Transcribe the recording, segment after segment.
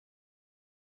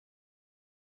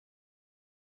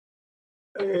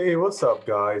Hey, what's up,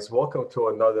 guys? Welcome to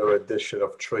another edition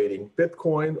of Trading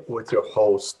Bitcoin with your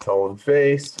host, Tone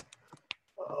Vays.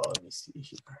 Let me see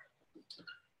here.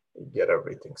 Get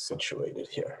everything situated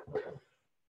here.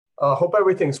 Hope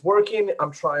everything's working.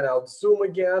 I'm trying out Zoom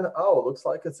again. Oh, looks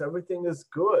like everything is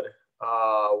good.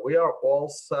 We are all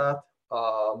set,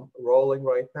 rolling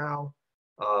right now.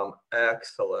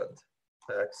 Excellent.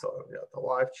 Excellent. We got the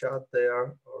live chat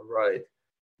there. All right.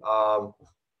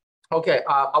 Okay,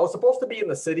 I was supposed to be in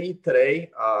the city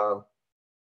today.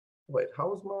 Wait, how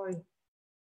was my?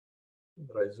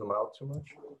 Did I zoom out too much?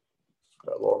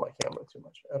 Did I lower my camera too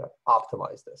much? I gotta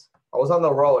optimize this. I was on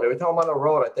the road. Every time I'm on the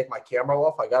road, I take my camera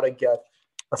off. I gotta get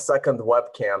a second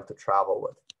webcam to travel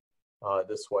with.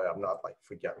 This way, I'm not like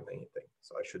forgetting anything.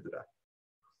 So I should do that.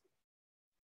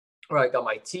 All right, got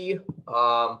my tea.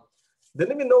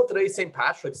 Didn't even know today's St.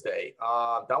 Patrick's Day.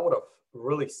 That would have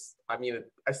really. I mean,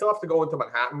 I still have to go into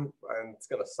Manhattan, and it's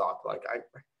gonna suck. Like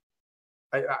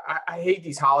I hate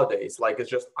these holidays. Like it's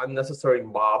just unnecessary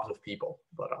mobs of people.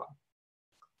 But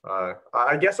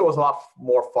I guess it was a lot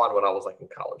more fun when I was like in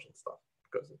college and stuff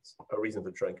because it's a reason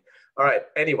to drink. All right.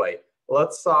 Anyway,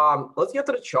 let's get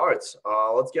to the charts.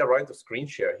 Let's get right into screen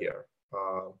share here.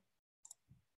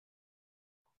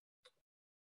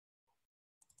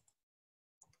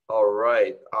 All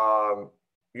right.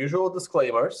 Usual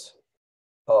disclaimers.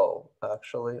 Oh,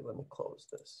 actually, let me close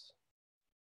this.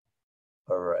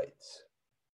 All right.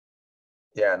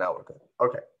 Yeah, now we're good.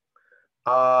 Okay.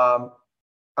 All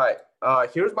right.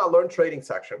 Here's my Learn Trading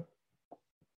section.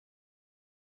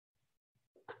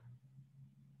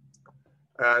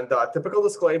 And typical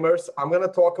disclaimers, I'm going to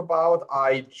talk about,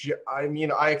 I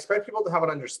expect people to have an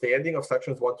understanding of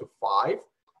sections 1 to 5.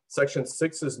 Section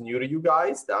 6 is new to you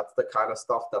guys. That's the kind of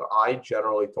stuff that I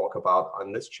generally talk about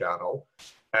on this channel.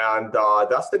 And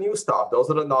that's the new stuff. Those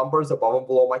are the numbers above and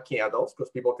below my candles, because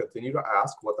people continue to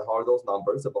ask, what the hell are those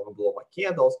numbers above and below my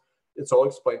candles? It's all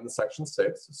explained in section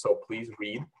 6. So please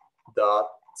read the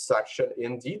section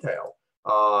in detail.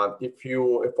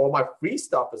 If all my free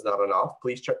stuff is not enough,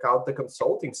 please check out the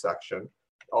consulting section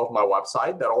of my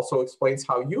website that also explains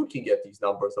how you can get these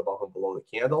numbers above and below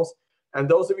the candles. And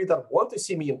those of you that want to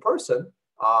see me in person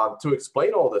to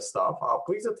explain all this stuff,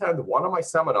 please attend one of my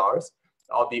seminars.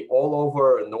 I'll be all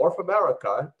over North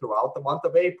America throughout the month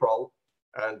of April,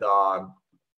 and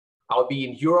I'll be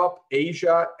in Europe,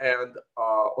 Asia, and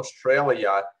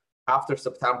Australia after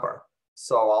September.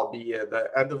 So I'll be at the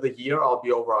end of the year, I'll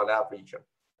be over on that region.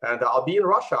 And I'll be in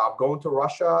Russia. I'm going to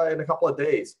Russia in a couple of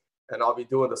days, and I'll be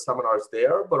doing the seminars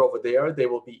there. But over there, they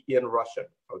will be in Russian,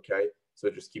 okay? So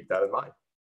just keep that in mind.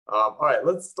 All right,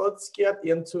 let's get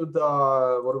into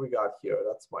the, what do we got here?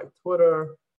 That's my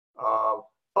Twitter.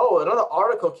 Oh, another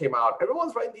article came out.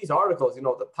 Everyone's writing these articles, you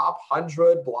know, the top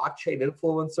 100 blockchain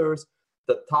influencers,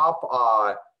 the top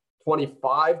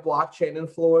 25 blockchain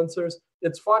influencers.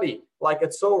 It's funny, like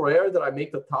it's so rare that I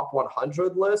make the top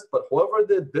 100 list, but whoever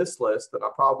did this list, and I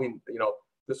probably, you know,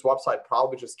 this website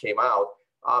probably just came out.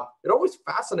 It always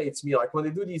fascinates me, like when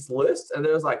they do these lists and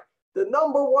there's like the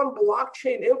 #1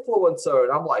 blockchain influencer.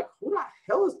 And I'm like, who the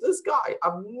hell is this guy?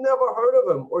 I've never heard of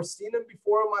him or seen him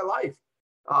before in my life.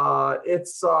 I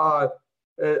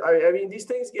mean, these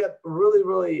things get really,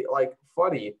 really like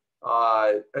funny.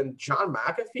 And John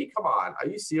McAfee, come on, are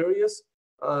you serious?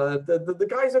 The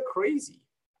guys are crazy.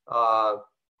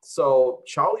 So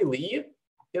Charlie Lee,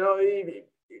 you know,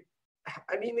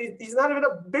 I mean, he's not even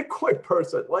a Bitcoin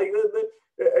person. Like,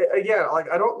 again, like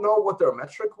I don't know what their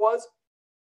metric was.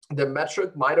 The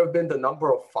metric might have been the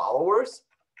number of followers.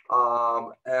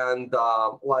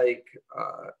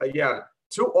 Again,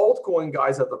 2 altcoin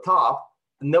guys at the top.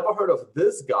 Never heard of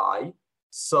this guy.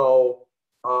 So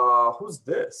who's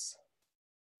this?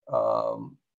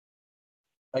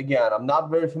 Again, I'm not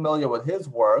very familiar with his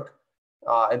work.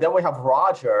 And then we have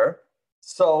Roger.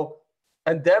 So,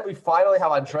 and then we finally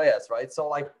have Andreas, right? So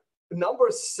like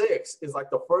number 6 is like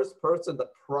the first person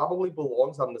that probably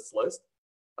belongs on this list.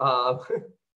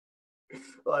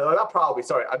 Not probably,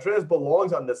 sorry. Andreas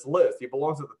belongs on this list. He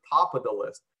belongs at the top of the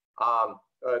list.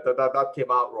 That came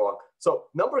out wrong. So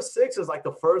number 6 is like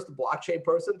the first blockchain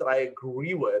person that I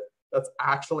agree with that's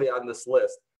actually on this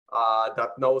list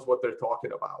that knows what they're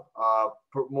talking about.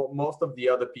 Most of the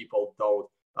other people don't.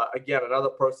 Again, another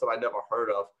person I never heard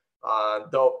of.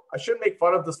 Though I shouldn't make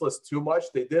fun of this list too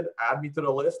much. They did add me to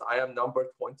the list. I am number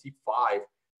 25,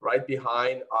 right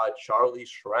behind Charlie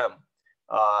Shrem.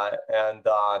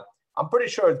 I'm pretty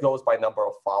sure it goes by number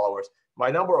of followers. My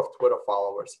number of Twitter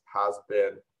followers has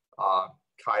been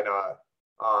kind of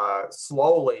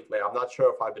slow lately. I'm not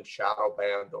sure if I've been shadow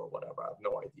banned or whatever. I have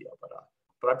no idea.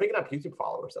 But I'm picking up YouTube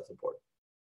followers. That's important.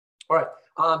 All right.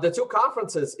 The two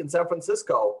conferences in San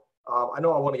Francisco, I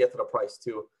know I want to get to the price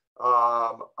too.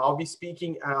 I'll be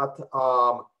speaking at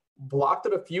Block to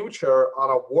the Future on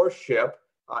a warship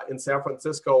in San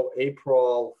Francisco,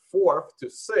 April 4th to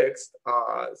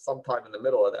 6th, sometime in the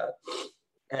middle of that.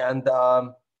 And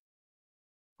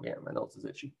yeah, my nose is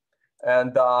itchy.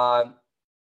 And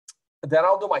then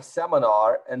I'll do my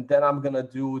seminar, and then I'm going to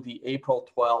do the April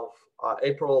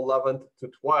 11th to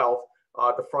 12th,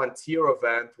 the Frontier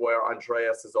event where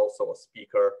Andreas is also a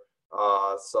speaker.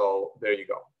 So there you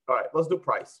go. All right, let's do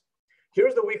price.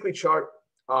 Here's the weekly chart.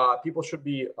 People should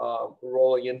be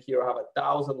rolling in here. I have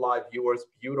 1,000 live viewers.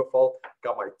 Beautiful.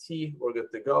 Got my tea. We're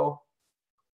good to go.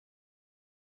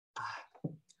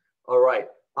 All right.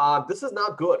 This is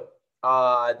not good.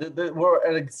 We're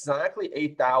at exactly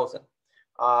 8,000.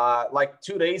 Like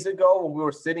 2 days ago, when we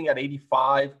were sitting at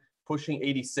 85, pushing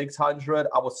 8,600,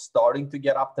 I was starting to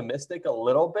get optimistic a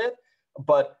little bit.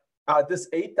 But this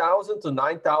 $8,000 to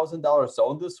 $9,000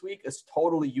 zone this week is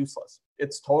totally useless.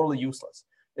 It's totally useless.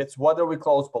 It's whether we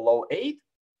close below 8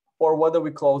 or whether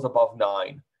we close above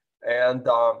 9, and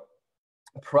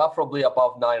preferably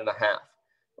above 9.5.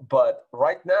 But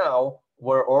right now,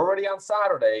 we're already on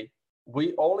Saturday.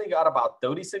 We only got about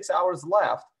 36 hours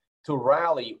left to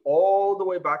rally all the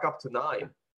way back up to 9.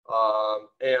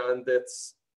 And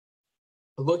it's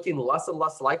looking less and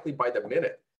less likely by the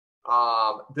minute.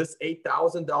 This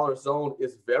 $8,000 zone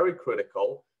is very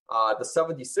critical. The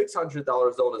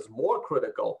 $7,600 zone is more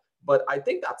critical, but I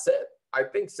think that's it. I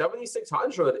think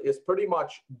 7,600 is pretty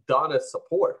much done as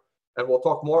support. And we'll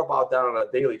talk more about that on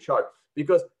a daily chart.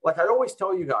 Because like I always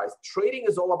tell you guys, trading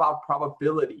is all about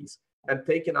probabilities and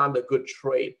taking on the good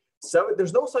trade.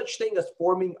 There's no such thing as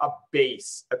forming a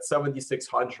base at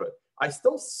 7,600. I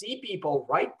still see people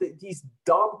write these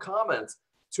dumb comments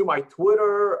to my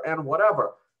Twitter and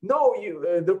whatever. No,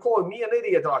 they're calling me an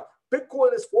idiot. They're like,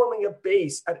 Bitcoin is forming a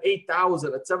base at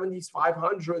 8,000, at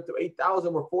 7,500 to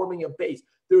 8,000, we're forming a base.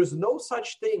 There's no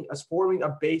such thing as forming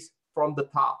a base from the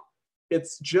top.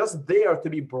 It's just there to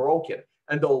be broken.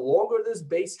 And the longer this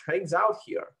base hangs out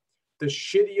here, the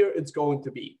shittier it's going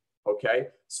to be, okay?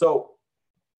 So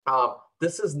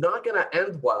this is not going to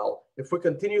end well if we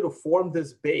continue to form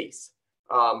this base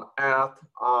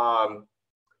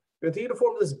continue to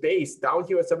form this base down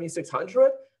here at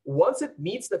 7,600. Once it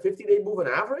meets the 50-day moving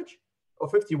average, or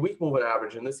 50-week moving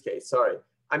average in this case, sorry.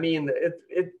 I mean,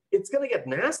 it's going to get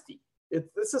nasty.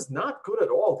 This is not good at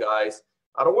all, guys.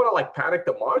 I don't want to like panic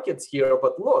the markets here,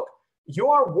 but look, you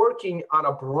are working on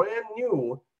a brand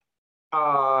new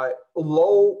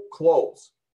low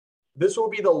close. This will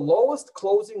be the lowest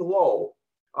closing low.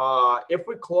 If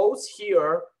we close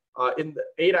here in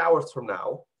 8 hours from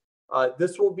now,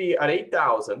 this will be at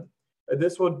 8,000.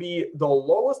 This would be the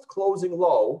lowest closing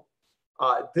low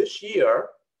this year,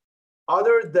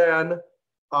 other than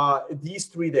these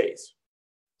 3 days.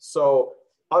 So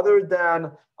other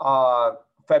than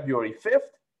February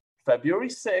 5th, February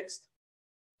 6th,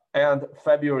 and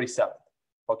February 7th,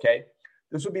 okay?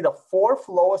 This would be the fourth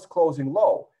lowest closing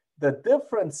low. The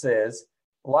difference is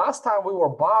last time we were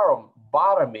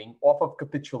bottoming off of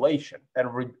capitulation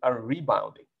and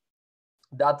rebounding.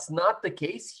 That's not the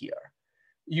case here.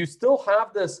 You still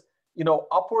have this,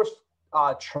 upward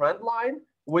trend line,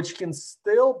 which can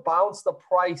still bounce the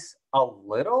price a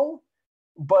little.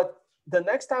 But the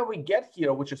next time we get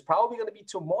here, which is probably going to be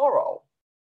tomorrow,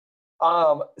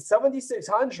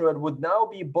 7,600 would now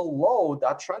be below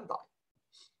that trend line.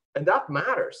 And that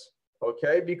matters,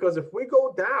 okay? Because if we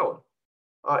go down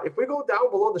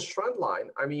below this trend line,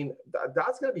 I mean,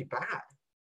 that's going to be bad.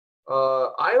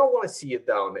 I don't want to see it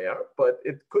down there, but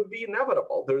it could be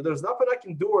inevitable. There's nothing I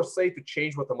can do or say to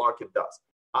change what the market does.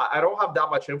 I don't have that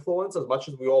much influence, as much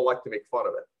as we all like to make fun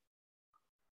of it.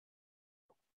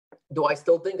 Do I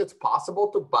still think it's possible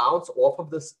to bounce off of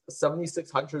this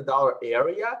 $7,600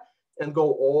 area and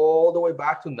go all the way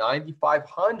back to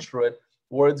 9,500,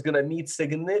 where it's going to meet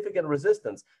significant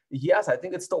resistance? Yes, I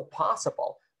think it's still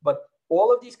possible. But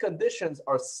all of these conditions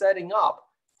are setting up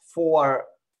for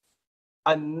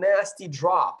a nasty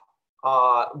drop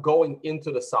going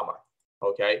into the summer,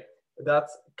 okay?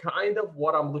 That's kind of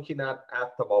what I'm looking at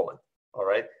the moment, all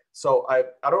right? So I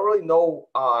don't really know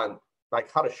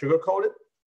like how to sugarcoat it.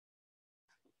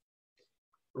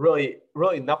 Really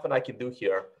nothing I can do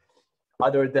here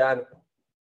other than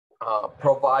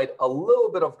provide a little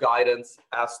bit of guidance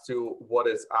as to what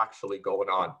is actually going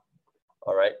on,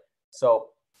 all right? So,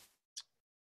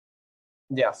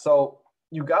 yeah, so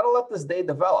you got to let this day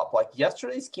develop. Like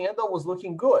yesterday's candle was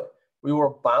looking good. We were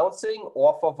bouncing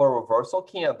off of a reversal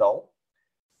candle,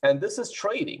 and this is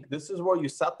trading. This is where you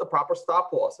set the proper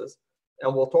stop losses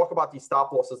and we'll talk about these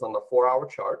stop losses on the 4-hour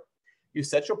chart. You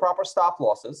set your proper stop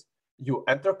losses, you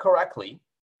enter correctly,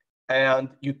 and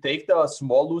you take the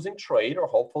small losing trade or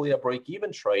hopefully a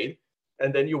break-even trade,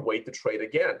 and then you wait to trade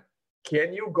again.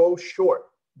 Can you go short?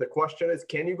 The question is,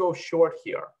 can you go short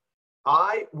here?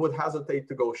 I would hesitate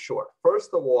to go short.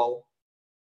 First of all,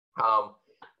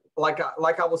 like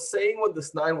I was saying when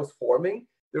this 9 was forming,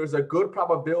 there's a good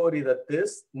probability that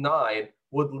this 9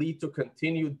 would lead to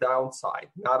continued downside,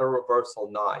 not a reversal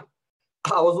 9.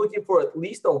 I was looking for at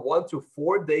least a 1 to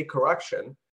 4 day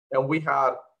correction, and we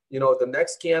had, the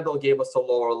next candle gave us a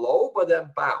lower low, but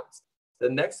then bounced. The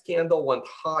next candle went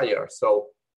higher. So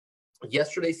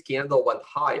yesterday's candle went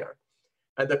higher,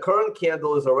 and the current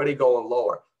candle is already going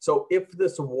lower. So if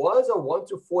this was a 1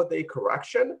 to 4 day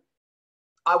correction,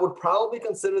 I would probably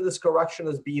consider this correction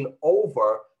as being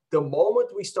over the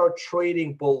moment we start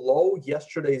trading below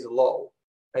yesterday's low.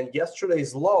 And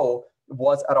yesterday's low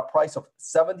was at a price of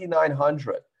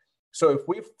 $7,900. So if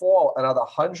we fall another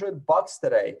 $100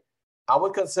 today, I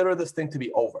would consider this thing to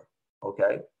be over,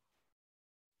 okay?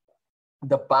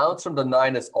 The bounce from the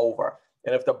 9 is over.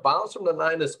 And if the bounce from the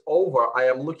 9 is over, I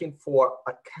am looking for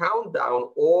a countdown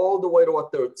all the way to a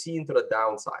 13 to the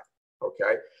downside,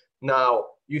 okay? Now,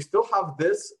 you still have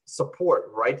this support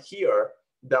right here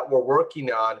that we're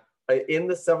working on in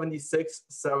the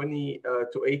 $7,670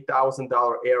 to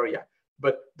 $8,000 area.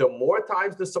 But the more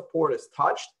times the support is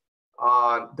touched,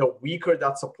 the weaker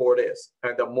that support is,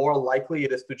 and the more likely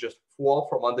it is to just fall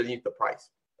from underneath the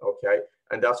price, okay?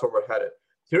 And that's where we're headed.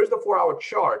 Here's the 4-hour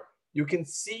chart. You can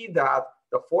see that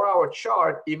the 4-hour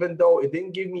chart, even though it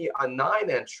didn't give me a 9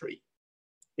 entry,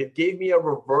 it gave me a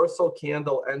reversal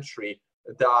candle entry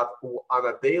that on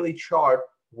a daily chart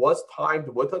was timed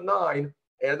with a 9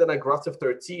 and an aggressive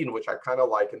 13, which I kind of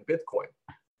like in Bitcoin.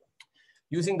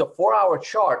 Using the 4-hour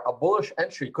chart, a bullish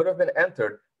entry could have been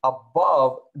entered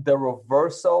above the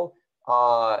reversal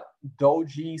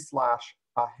doji slash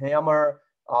a hammer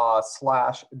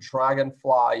slash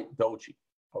dragonfly doji,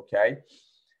 okay?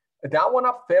 That went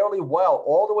up fairly well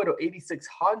all the way to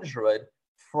 8,600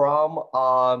 from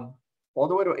all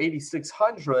the way to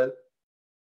 8,600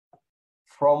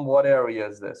 from what area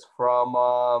is this? From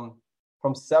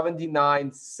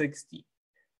 79.60.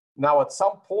 Now, at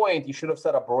some point, you should have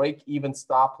set a break-even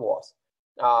stop loss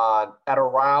at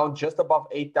around just above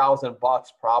 $8,000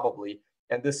 probably,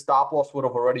 and this stop loss would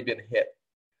have already been hit.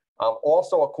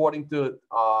 Also, according to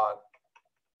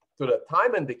the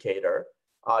time indicator,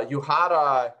 you had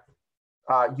a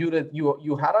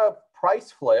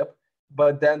price flip,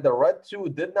 but then the red 2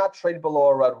 did not trade below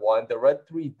a red 1. The red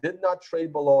 3 did not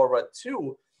trade below a red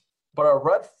 2, but a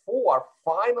red 4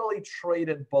 finally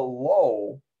traded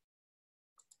below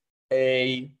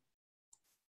a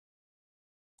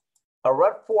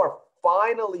red 4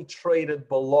 finally traded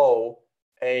below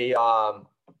a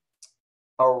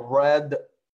red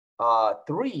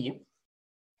 3,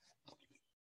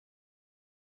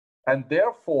 and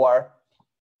therefore,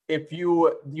 if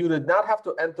you did not have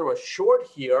to enter a short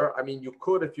here, I mean, you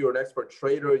could if you're an expert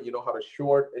trader, you know how to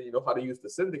short and you know how to use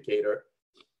this indicator,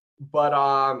 but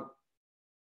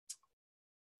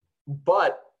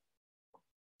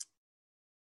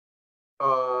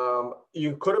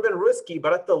you could have been risky,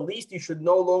 but at the least you should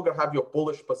no longer have your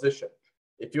bullish position.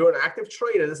 If you're an active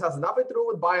trader, this has nothing to do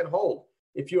with buy and hold.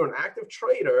 If you're an active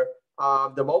trader,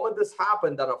 the moment this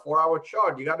happened on a 4-hour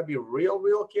chart, you got to be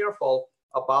real careful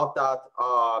about that,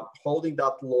 holding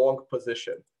that long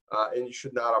position, and you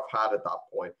should not have had at that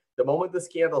point. The moment this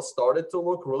candle started to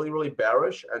look really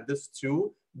bearish, and this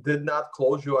too did not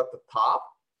close you at the top,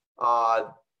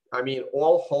 I mean,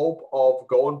 all hope of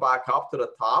going back up to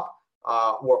the top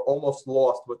were almost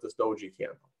lost with this doji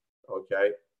candle,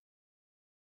 okay?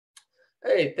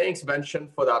 Hey, thanks, Vention,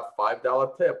 for that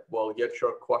 $5 tip. We'll get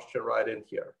your question right in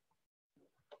here.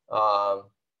 All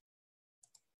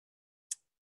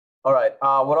right,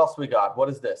 what else we got? What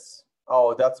is this?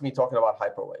 Oh, that's me talking about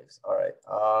hyperwaves. All right.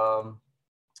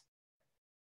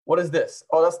 What is this?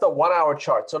 Oh, that's the 1-hour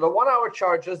chart. So the 1-hour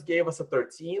chart just gave us a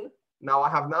 13. Now, I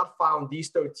have not found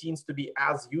these 13s to be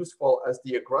as useful as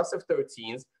the aggressive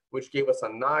 13s, which gave us a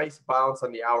nice bounce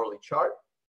on the hourly chart.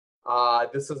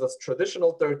 This is a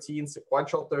traditional 13,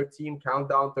 sequential 13,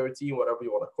 countdown 13, whatever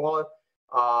you want to call it.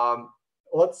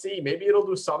 Let's see, maybe it'll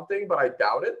do something, but I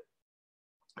doubt it.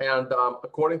 And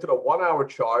according to the 1-hour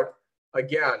chart,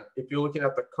 again, if you're looking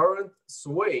at the current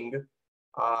swing,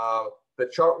 the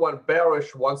chart went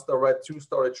bearish once the red 2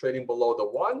 started trading below the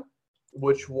 1,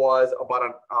 which was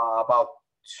about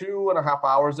 2.5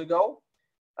 hours ago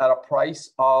at a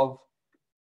price of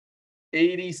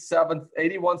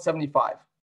 81.75.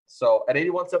 So at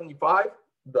 81.75,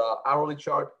 the hourly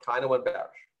chart kind of went bearish.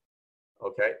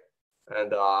 Okay,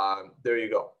 and there you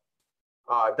go.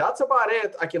 That's about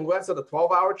it. I can glance at the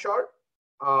 12-hour chart.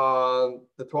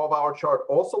 The 12-hour chart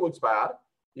also looks bad.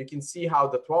 You can see how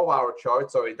the 12-hour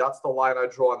chart, sorry, that's the line I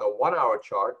draw on the 1-hour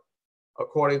chart.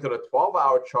 According to the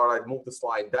 12-hour chart, I'd move this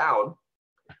line down.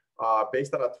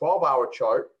 Based on a 12-hour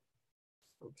chart,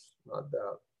 oops, not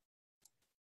that.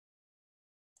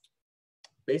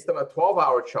 Based on a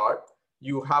 12-hour chart,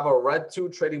 you have a red 2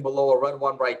 trading below a red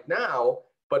 1 right now,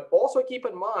 but also keep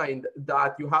in mind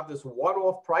that you have this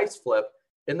one-off price flip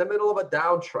in the middle of a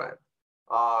downtrend.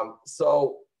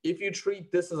 So if you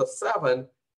treat this as a 7,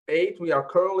 8, we are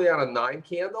currently on a 9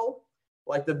 candle.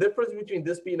 Like the difference between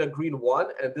this being a green 1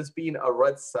 and this being a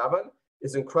red 7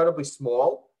 is incredibly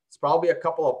small. It's probably a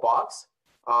couple of bucks.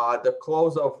 The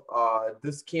close of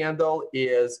this candle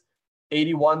is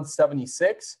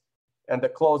 81.76, and the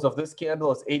close of this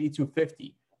candle is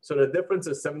 82.50. So the difference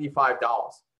is $75.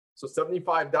 So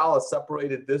 $75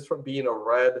 separated this from being a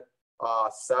red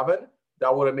 7.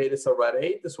 That would have made this a red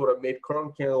 8. This would have made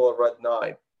current candle a red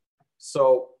 9.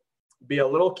 So be a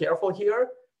little careful here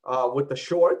with the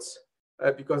shorts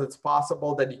because it's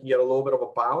possible that you can get a little bit of a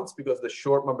bounce because the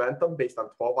short momentum based on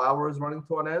 12 hours running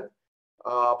to an end.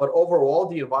 But overall,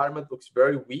 the environment looks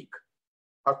very weak.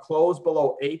 A close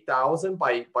below 8,000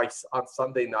 on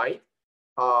Sunday night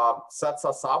sets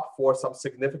us up for some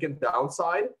significant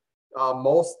downside,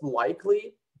 most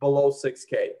likely below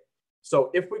 6K. So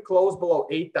if we close below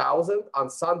 8,000 on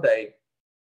Sunday,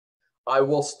 I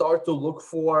will start to look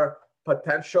for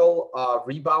potential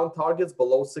rebound targets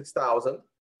below 6,000,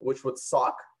 which would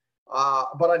suck.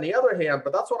 But on the other hand,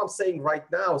 but that's what I'm saying right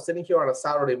now, sitting here on a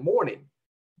Saturday morning.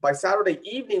 By Saturday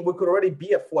evening, we could already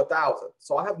be at 4,000.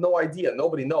 So I have no idea.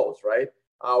 Nobody knows, right?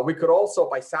 We could also,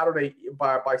 by Sunday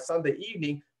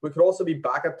evening, we could also be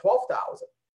back at 12,000.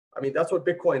 I mean, that's what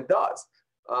Bitcoin does.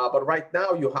 But right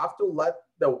now, you have to let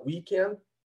the weekend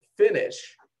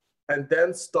finish and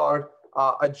then start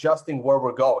adjusting where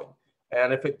we're going.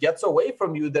 And if it gets away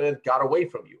from you, then it got away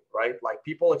from you, right? Like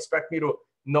people expect me to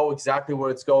know exactly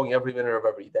where it's going every minute of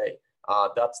every day.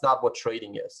 That's not what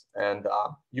trading is. And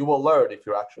you will learn if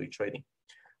you're actually trading.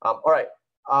 All right.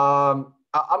 I'm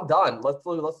done. Let's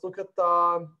look at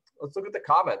the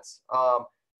comments.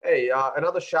 Hey,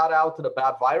 another shout out to the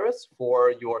Bad Virus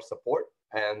for your support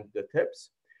and the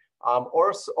tips.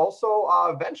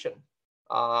 Also, Vention,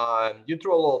 you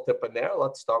threw a little tip in there.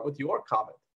 Let's start with your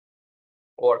comment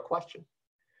or question.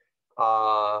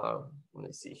 Let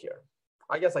me see here.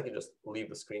 I guess I can just leave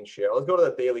the screen share. Let's go to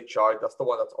the daily chart. That's the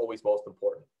one that's always most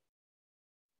important.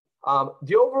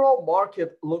 The overall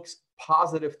market looks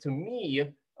positive to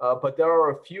me, but there are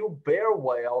a few bear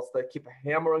whales that keep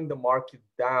hammering the market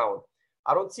down.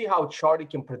 I don't see how Charlie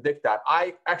can predict that.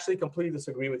 I actually completely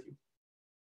disagree with you.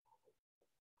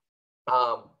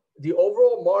 The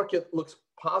overall market looks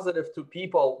positive to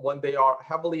people when they are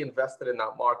heavily invested in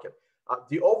that market.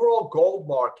 The overall gold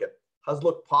market has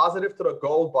looked positive to the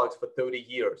gold bugs for 30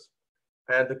 years.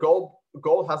 And the gold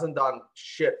hasn't done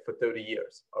shit for 30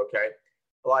 years, okay?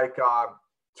 Like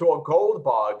to a gold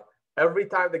bug, every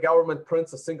time the government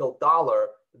prints a single dollar,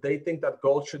 they think that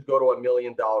gold should go to $1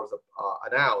 million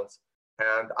an ounce.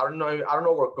 And I don't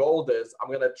know where gold is.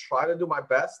 I'm gonna try to do my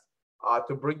best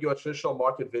to bring you a traditional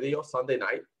market video Sunday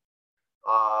night.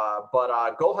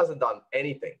 But gold hasn't done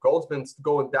anything. Gold's been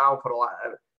going down for the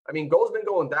last, gold's been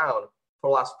going down for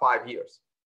the last 5 years.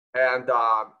 And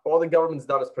all the government's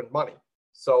done is print money.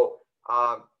 So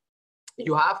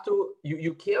you have to,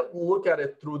 you can't look at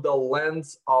it through the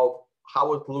lens of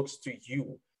how it looks to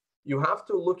you. You have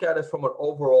to look at it from an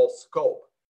overall scope.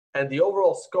 And the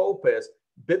overall scope is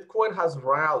Bitcoin has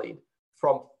rallied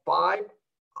from like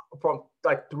 $300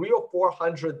 or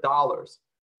 $400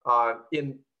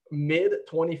 in mid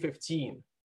 2015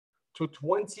 to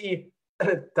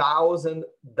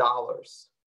 $20,000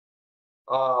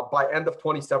 by end of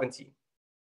 2017.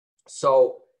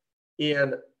 So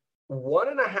in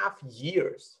 1.5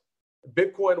 years,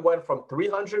 Bitcoin went from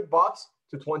 $300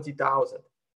 to 20,000.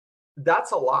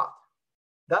 That's a lot.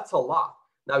 That's a lot.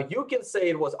 Now you can say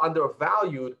it was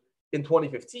undervalued in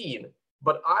 2015,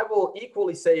 but I will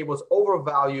equally say it was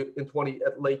overvalued in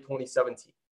late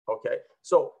 2017. Okay,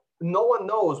 so no one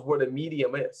knows where the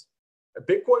medium is.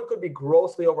 Bitcoin could be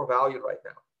grossly overvalued right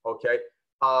now. Okay,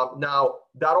 now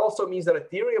that also means that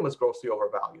Ethereum is grossly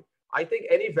overvalued. I think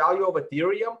any value of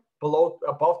Ethereum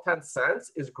above 10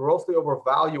 cents is grossly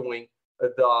overvaluing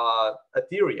the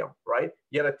Ethereum, right?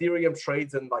 Yet Ethereum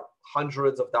trades in like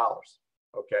hundreds of dollars.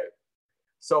 Okay,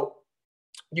 so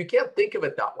you can't think of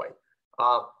it that way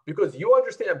because you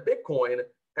understand Bitcoin,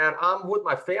 and I'm with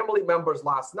my family members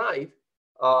last night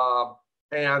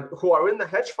and who are in the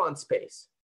hedge fund space,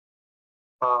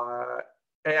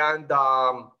 and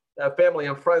family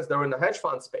and friends that are in the hedge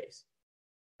fund space.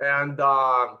 And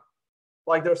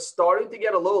like they're starting to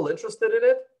get a little interested in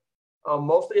it,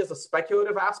 mostly as a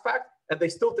speculative aspect, and they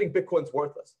still think Bitcoin's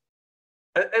worthless.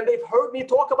 And they've heard me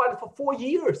talk about it for 4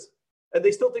 years, and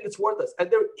they still think it's worthless.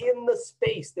 And they're in the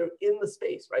space. They're in the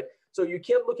space, right? So you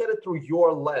can't look at it through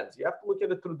your lens. You have to look at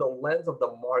it through the lens of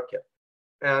the market.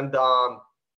 And the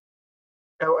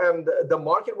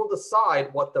market will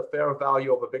decide what the fair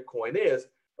value of a Bitcoin is,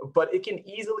 but it can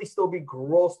easily still be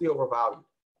grossly overvalued.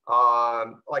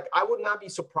 Like I would not be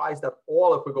surprised at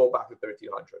all if we go back to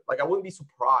 1300. Like I wouldn't be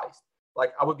surprised.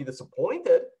 Like I would be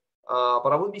disappointed,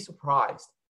 but I wouldn't be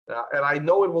surprised. And I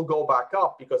know it will go back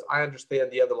up because I understand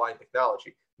the underlying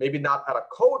technology. Maybe not at a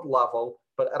code level,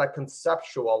 but at a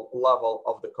conceptual level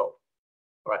of the code.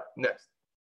 All right, next.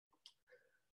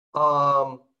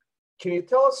 Can you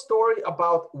tell a story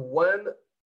about when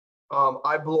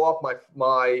I blew up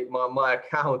my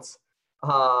accounts?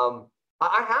 I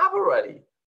have already.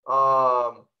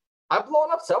 I've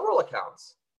blown up several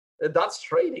accounts. That's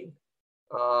trading.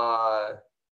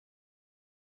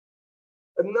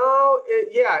 No,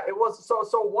 it was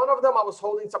so one of them I was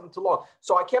holding something too long.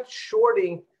 So I kept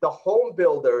shorting the home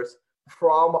builders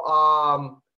from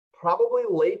probably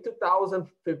late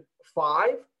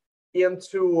 2005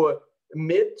 into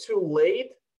mid to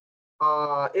late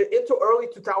into early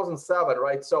 2007,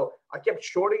 right? So I kept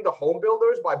shorting the home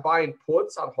builders by buying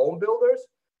puts on home builders,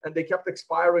 and they kept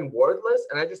expiring wordless,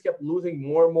 and I just kept losing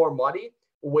more and more money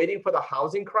waiting for the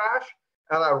housing crash.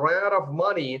 And I ran out of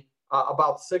money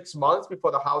about 6 months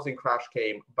before the housing crash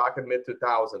came back in mid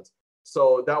 2000s.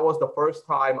 So that was the first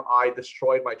time I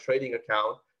destroyed my trading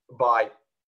account by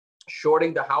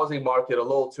shorting the housing market a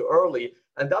little too early.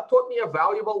 And that taught me a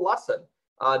valuable lesson.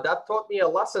 That taught me a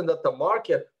lesson that the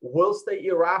market will stay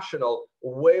irrational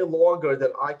way longer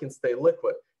than I can stay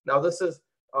liquid. Now, this was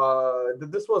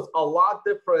a lot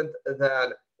different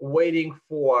than waiting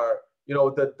for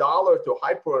the dollar to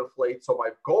hyperinflate so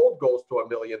my gold goes to $1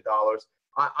 million.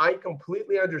 I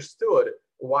completely understood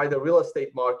why the real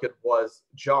estate market was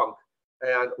junk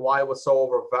and why it was so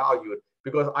overvalued,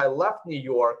 because I left New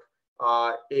York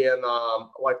in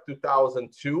like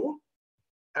 2002.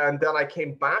 And then I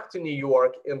came back to New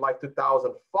York in like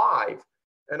 2005.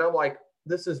 And I'm like,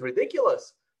 this is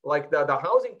ridiculous. Like the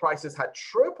housing prices had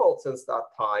tripled since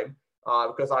that time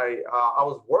because I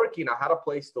was working. I had a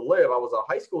place to live. I was a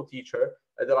high school teacher.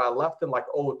 And then I left in like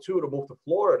 2002 to move to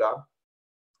Florida.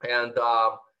 And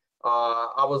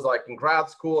I was like in grad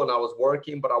school and I was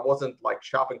working, but I wasn't like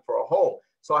shopping for a home.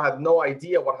 So I had no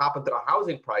idea what happened to the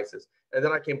housing prices. And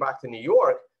then I came back to New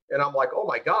York and I'm like, oh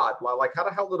my God, like how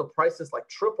the hell did the prices like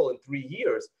triple in 3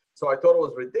 years? So I thought it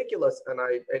was ridiculous. And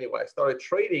I started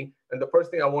trading. And the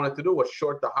first thing I wanted to do was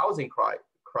short the housing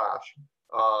crash.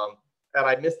 And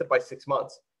I missed it by 6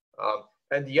 months.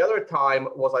 And the other time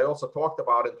was I also talked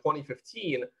about in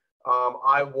 2015,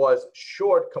 I was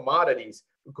short commodities,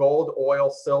 gold, oil,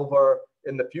 silver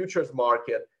in the futures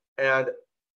market. And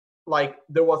like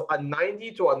there was a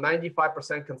 90 to a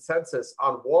 95% consensus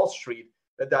on Wall Street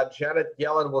that Janet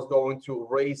Yellen was going to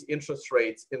raise interest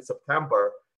rates in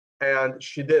September, and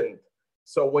she didn't.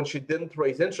 So when she didn't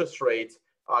raise interest rates,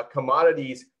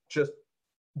 commodities just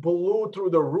blew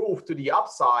through the roof to the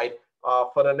upside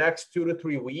for the next 2 to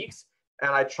 3 weeks.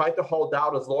 And I tried to hold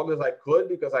out as long as I could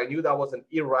because I knew that was an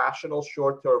irrational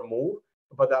short-term move,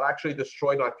 but that actually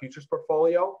destroyed my futures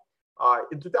portfolio.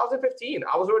 In 2015,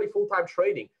 I was already full-time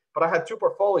trading, but I had 2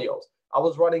 portfolios. I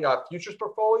was running a futures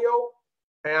portfolio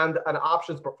and an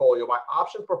options portfolio. My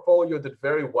options portfolio did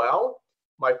very well.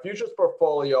 My futures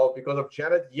portfolio, because of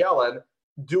Janet Yellen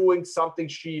doing something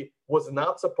she was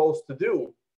not supposed to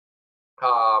do,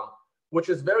 which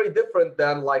is very different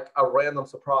than like a random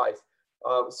surprise.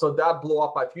 So that blew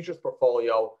up my futures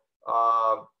portfolio.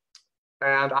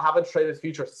 And I haven't traded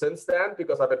futures since then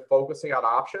because I've been focusing on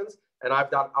options, and I've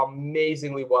done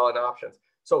amazingly well in options.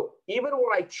 So even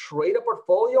when I trade a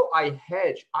portfolio, I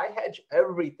hedge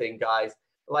everything, guys.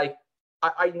 Like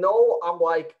I know I'm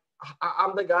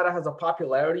the guy that has a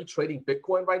popularity trading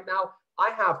Bitcoin right now.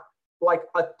 I have like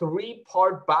a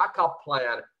 3-part backup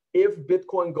plan if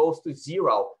Bitcoin goes to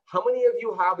zero. How many of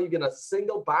you have even a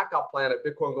single backup plan if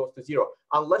Bitcoin goes to zero?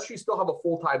 Unless you still have a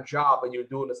full-time job and you're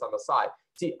doing this on the side.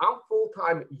 See, I'm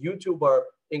full-time YouTuber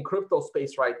in crypto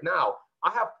space right now.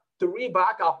 I have 3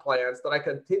 backup plans that I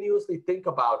continuously think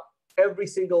about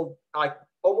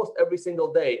almost every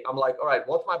single day. I'm like, all right,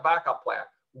 what's my backup plan?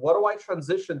 What do I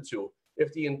transition to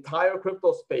if the entire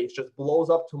crypto space just blows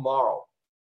up tomorrow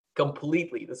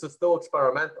completely? This is still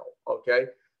experimental, okay?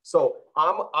 So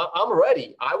I'm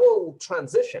ready. I will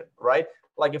transition, right?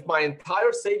 Like if my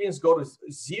entire savings go to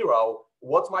zero,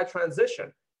 what's my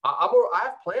transition? I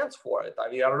have plans for it. I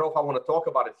mean, I don't know if I want to talk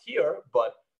about it here,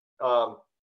 but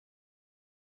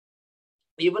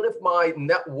even if my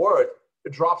net worth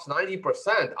drops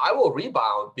 90%, I will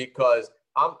rebound because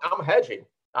I'm hedging.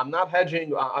 I'm not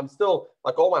hedging. I'm still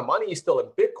like all my money is still in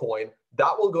Bitcoin.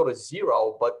 That will go to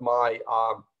zero, but my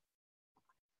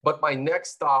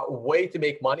next way to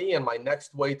make money and my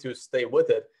next way to stay with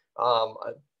it,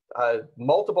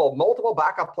 multiple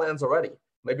backup plans already.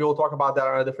 Maybe we'll talk about that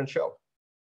on a different show.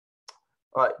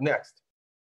 All right, next.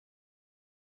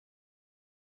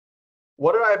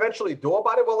 What did I eventually do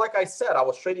about it? Well, like I said, I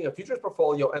was trading a futures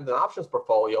portfolio and an options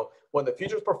portfolio. When the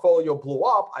futures portfolio blew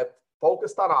up, I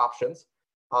focused on options,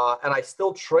 and I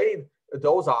still trade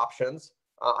those options.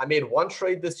 I made one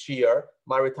trade this year.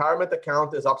 My retirement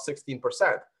account is up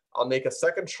 16%. I'll make a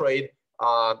second trade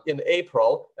in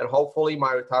April, and hopefully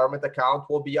my retirement account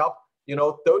will be up,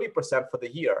 30% for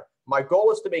the year. My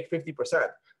goal is to make 50%.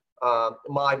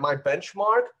 My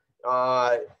benchmark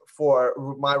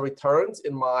for my returns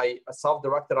in my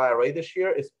self-directed IRA this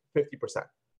year is 50%.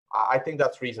 I think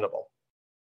that's reasonable.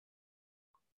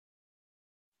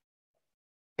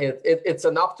 It's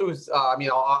enough to,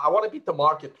 I want to beat the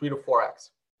market 3 to 4x,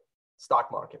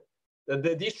 stock market.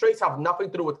 These trades have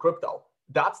nothing to do with crypto.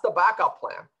 That's the backup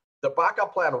plan. The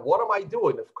backup plan, what am I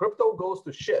doing? If crypto goes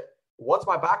to shit, what's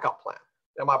my backup plan?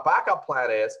 And my backup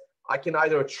plan is I can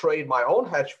either trade my own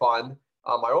hedge fund,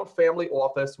 my own family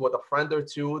office with a friend or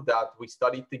two that we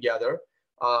studied together,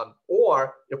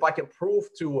 or if I can prove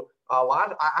to,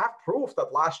 I have proof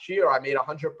that last year I made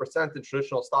 100% in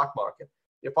traditional stock market.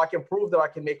 If I can prove that I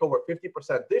can make over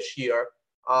 50% this year,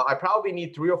 I probably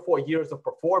need 3 or 4 years of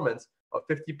performance of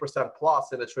 50%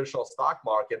 plus in the traditional stock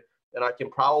market, and I can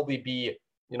probably be,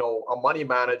 a money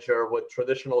manager with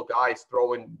traditional guys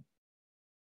throwing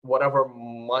whatever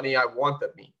money I want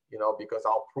at me, because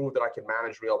I'll prove that I can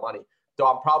manage real money. So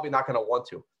I'm probably not going to want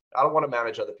to. I don't want to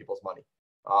manage other people's money.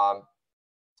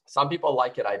 Some people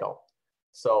like it, I don't.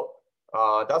 So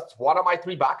that's one of my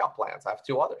 3 backup plans. I have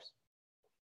 2 others.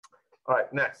 All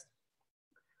right, next.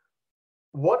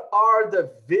 What are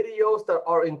the videos that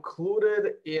are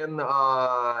included in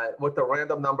with the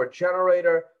random number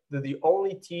generator? Do they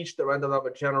only teach the random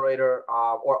number generator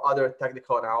or other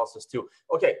technical analysis too?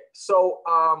 Okay, so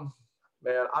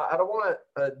man, I don't want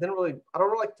to. I don't really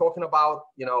like talking about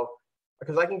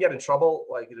because I can get in trouble.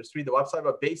 Like just read the website,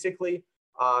 but basically,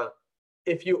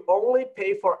 if you only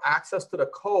pay for access to the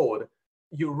code,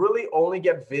 you really only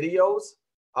get videos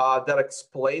that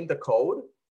explain the code.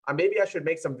 Maybe I should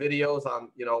make some videos on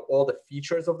all the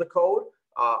features of the code.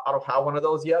 I don't have one of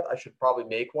those yet. I should probably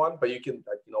make one, but you can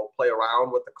play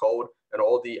around with the code and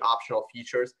all the optional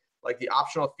features. Like the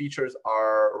optional features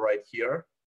are right here.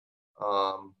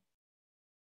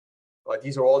 Like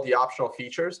these are all the optional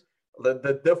features.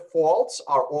 The defaults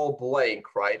are all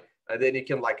blank, right? And then you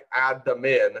can like add them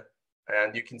in,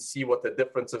 and you can see what the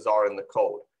differences are in the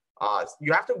code.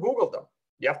 You have to Google them.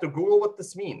 You have to Google what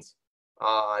this means.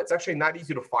 It's actually not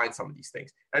easy to find some of these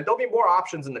things. And there'll be more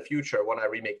options in the future when I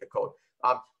remake the code.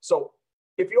 So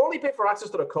if you only pay for access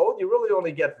to the code, you really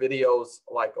only get videos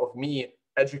like of me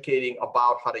educating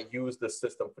about how to use the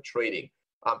system for trading.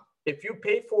 If you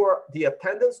pay for the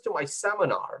attendance to my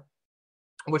seminar,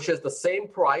 which is the same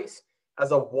price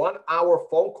as a 1-hour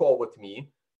phone call with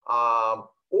me,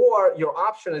 or your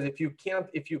option is if you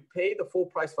pay the full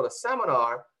price for the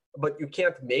seminar, but you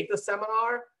can't make the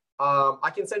seminar, I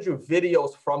can send you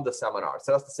videos from the seminar.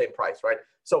 So that's the same price, right?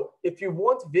 So if you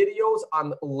want videos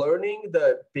on learning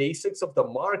the basics of the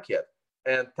market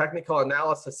and technical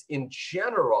analysis in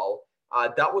general,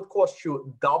 that would cost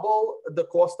you double the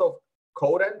cost of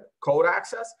code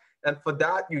access. And for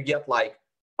that, you get like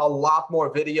a lot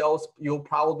more videos. You'll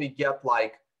probably get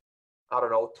like,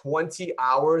 20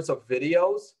 hours of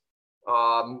videos,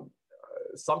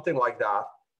 something like that,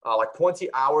 like 20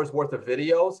 hours worth of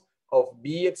videos of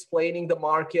me explaining the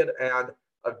market, and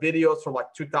videos from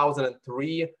like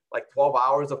 2003, like 12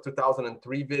 hours of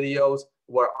 2003 videos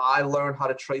where I learned how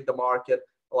to trade the market.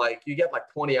 Like you get like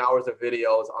 20 hours of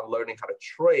videos on learning how to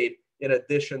trade in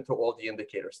addition to all the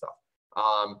indicator stuff.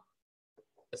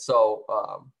 So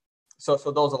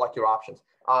those are like your options.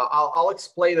 I'll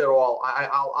explain it all.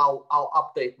 I'll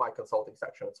update my consulting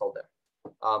section. It's all there.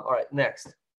 All right,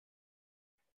 next.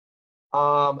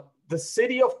 The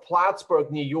city of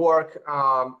Plattsburgh, New York,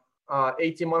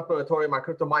 18-month moratorium on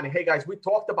crypto mining. Hey guys, we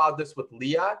talked about this with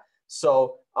Leah.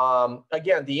 So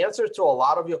again, the answer to a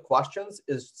lot of your questions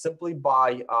is simply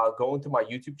by going to my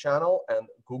YouTube channel and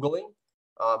Googling.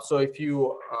 So if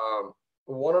you,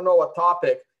 want to know a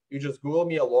topic, you just Google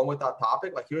me along with that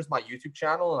topic. Like here's my YouTube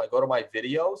channel and I go to my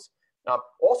videos.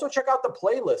 Also check out the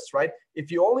playlist, right?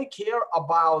 If you only care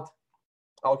about,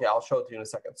 okay, I'll show it to you in a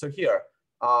second. So here,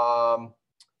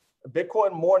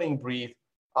 Bitcoin Morning Brief,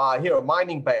 here,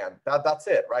 mining ban, that's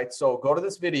it, right? So go to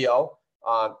this video.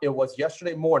 It was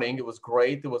yesterday morning. It was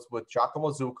great. It was with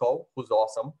Giacomo Zucco, who's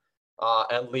awesome,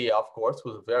 and Leah, of course,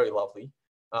 who's very lovely.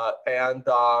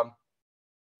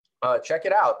 Check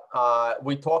it out.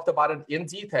 We talked about it in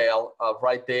detail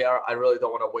right there. I really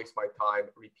don't want to waste my time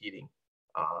repeating.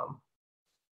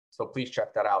 So please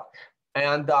check that out.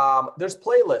 And there's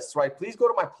playlists, right? Please go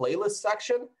to my playlist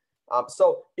section.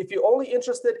 So if you're only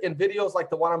interested in videos like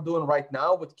the one I'm doing right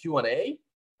now with Q&A,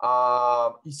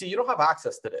 you see, you don't have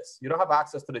access to this. You don't have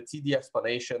access to the TD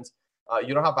explanations.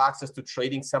 You don't have access to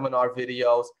trading seminar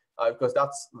videos because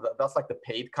that's like the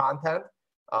paid content.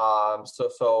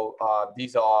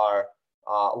 These are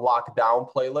locked down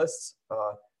playlists.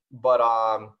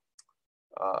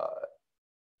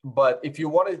 But if you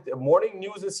wanted, morning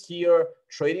news is here,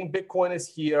 trading Bitcoin is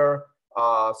here.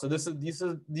 So these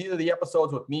are the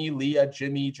episodes with me, Leah,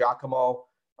 Jimmy, Giacomo,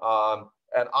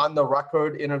 and on the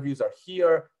record interviews are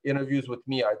here. Interviews with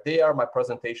me are there. My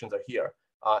presentations are here.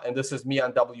 And this is me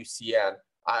on WCN.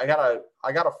 I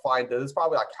gotta find this. It's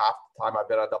probably like half the time I've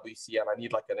been on WCN. I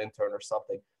need like an intern or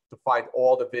something to find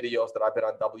all the videos that I've been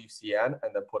on WCN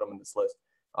and then put them in this list.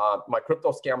 My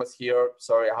crypto scam is here.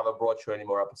 Sorry, I haven't brought you any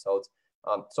more episodes.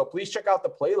 So please check out the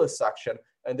playlist section,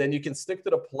 and then you can stick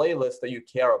to the playlist that you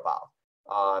care about.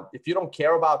 If you don't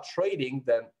care about trading,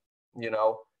 then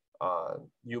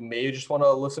you may just want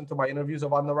to listen to my interviews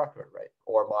of On the Record, right?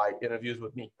 Or my interviews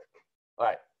with me. All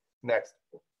right, next.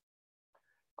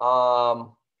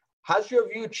 Has your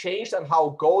view changed on how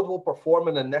gold will perform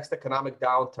in the next economic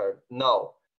downturn?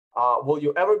 No. Will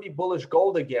you ever be bullish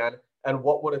gold again? And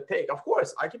what would it take? Of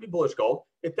course, I can be bullish gold.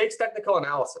 It takes technical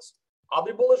analysis. I'll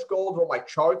be bullish gold when my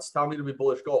charts tell me to be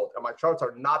bullish gold, and my charts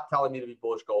are not telling me to be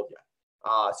bullish gold yet.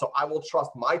 So I will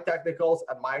trust my technicals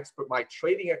and my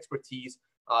trading expertise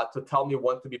to tell me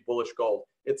when to be bullish gold.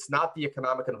 It's not the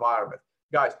economic environment.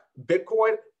 Guys,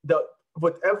 Bitcoin,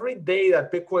 with every day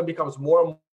that Bitcoin becomes more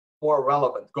and more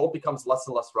relevant, gold becomes less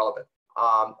and less relevant.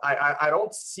 I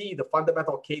don't see the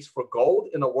fundamental case for gold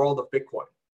in the world of Bitcoin.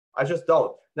 I just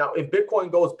don't. Now, if Bitcoin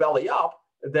goes belly up,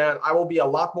 then I will be a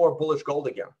lot more bullish gold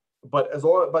again. But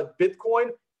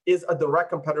Bitcoin is a direct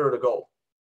competitor to gold,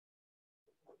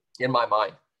 in my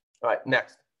mind. All right,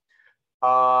 next.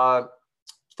 5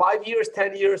 years,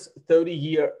 10 years,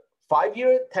 30-year,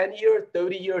 5-year, 10-year,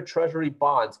 30-year Treasury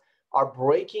bonds are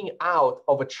breaking out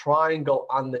of a triangle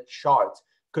on the charts.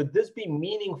 Could this be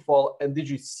meaningful? And did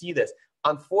you see this?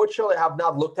 Unfortunately, I have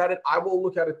not looked at it. I will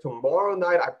look at it tomorrow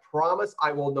night. I promise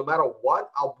I will, no matter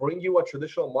what, I'll bring you a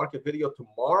traditional market video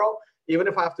tomorrow, even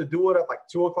if I have to do it at like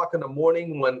 2 o'clock in the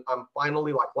morning when I'm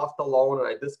finally like left alone and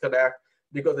I disconnect,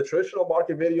 because the traditional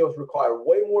market videos require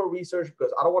way more research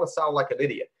because I don't want to sound like an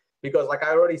idiot. Because like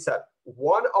I already said,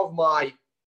 one of my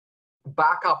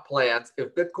backup plans,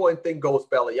 if Bitcoin thing goes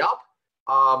belly up,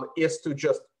 is to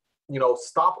just,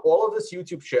 stop all of this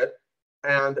YouTube shit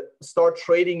and start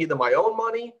trading either my own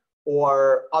money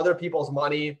or other people's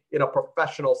money in a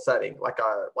professional setting, like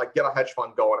get a hedge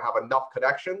fund going, have enough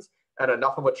connections and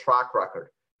enough of a track record,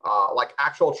 like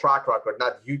actual track record,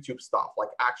 not YouTube stuff, like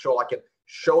actual, I can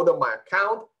show them my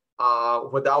account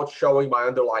without showing my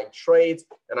underlying trades,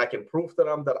 and I can prove to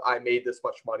them that I made this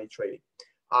much money trading.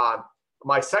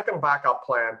 My second backup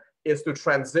plan is to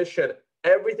transition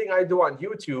everything I do on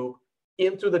YouTube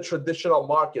into the traditional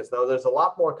markets. Now, there's a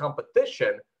lot more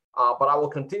competition, but I will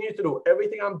continue to do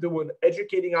everything I'm doing,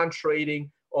 educating on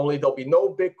trading, only there'll be no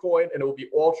Bitcoin and it will be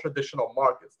all traditional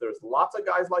markets. There's lots of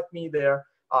guys like me there.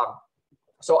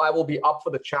 So I will be up for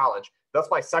the challenge. That's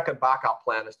my second backup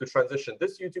plan, is to transition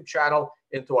this YouTube channel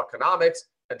into economics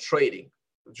and trading,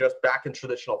 just back in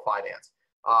traditional finance.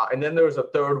 And then there's a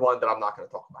third one that I'm not going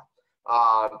to talk about.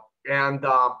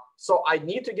 So I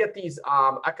need to get these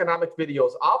economic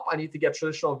videos up. I need to get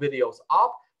traditional videos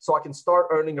up so I can start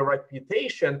earning a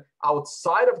reputation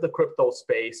outside of the crypto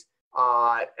space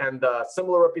and the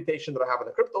similar reputation that I have in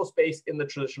the crypto space in the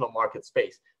traditional market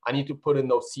space. I need to put in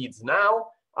those seeds now,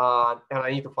 and I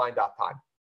need to find that time.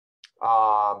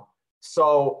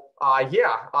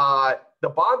 The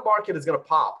bond market is going to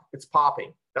pop. It's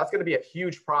popping. That's going to be a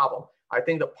huge problem. I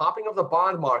think the popping of the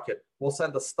bond market will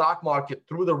send the stock market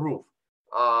through the roof.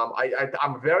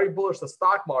 I'm very bullish the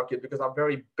stock market because I'm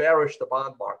very bearish the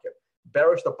bond market.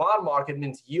 Bearish the bond market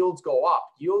means yields go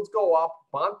up. Yields go up,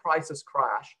 bond prices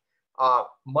crash.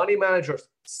 Money managers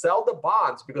sell the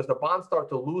bonds because the bonds start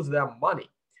to lose their money.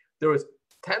 There is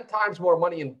 10 times more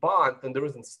money in bonds than there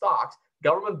is in stocks.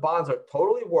 Government bonds are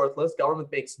totally worthless.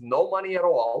 Government makes no money at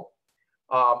all.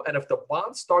 And if the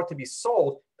bonds start to be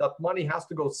sold, that money has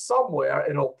to go somewhere,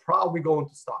 and it'll probably go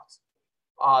into stocks,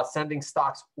 sending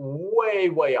stocks way,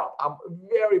 way up. I'm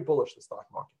very bullish the stock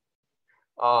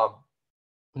market.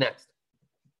 Next.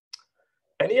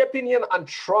 Any opinion on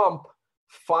Trump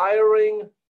firing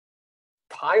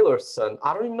Tillerson?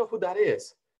 I don't even know who that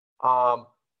is.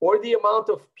 Or the amount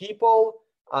of people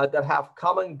that have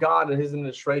come and gone in his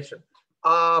administration.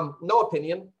 No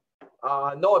opinion.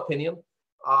 No opinion.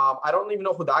 I don't even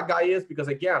know who that guy is because,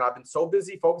 again, I've been so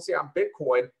busy focusing on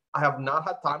Bitcoin, I have not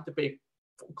had time to pay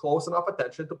close enough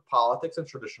attention to politics and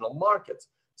traditional markets.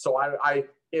 So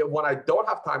when I don't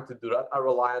have time to do that, I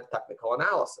rely on technical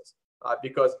analysis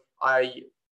because I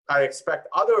expect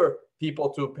other people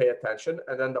to pay attention,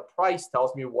 and then the price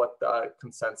tells me what the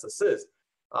consensus is.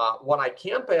 When I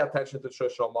can pay attention to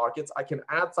traditional markets, I can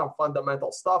add some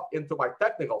fundamental stuff into my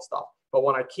technical stuff. But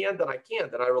when I can't, then I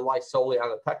can't. Then I rely solely on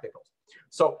the technicals.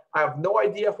 So I have no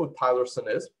idea who Tillerson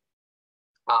is.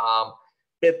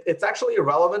 It's actually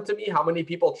irrelevant to me how many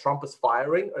people Trump is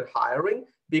firing and hiring,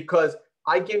 because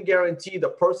I can guarantee the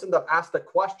person that asked the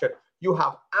question, you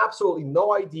have absolutely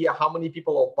no idea how many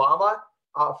people Obama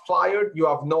fired. You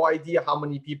have no idea how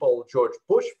many people George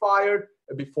Bush fired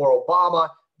before Obama,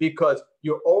 because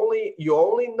you only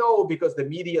know because the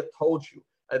media told you.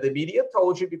 And the media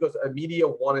told you because the media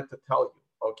wanted to tell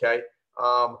you, okay?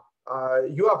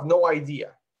 You have no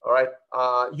idea, all right?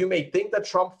 You may think that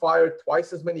Trump fired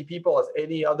twice as many people as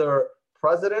any other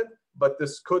president, but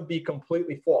this could be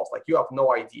completely false. Like, you have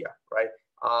no idea, right?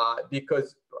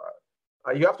 Because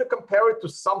you have to compare it to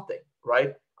something,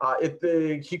 right?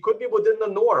 He could be within the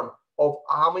norm of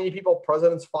how many people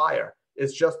presidents fire.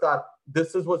 It's just that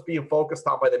this is what's being focused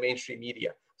on by the mainstream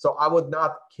media. So I would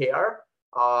not care.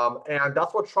 And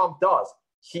that's what Trump does.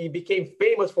 He became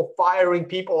famous for firing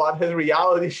people on his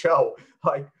reality show.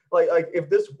 Like if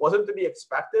this wasn't to be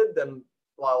expected, then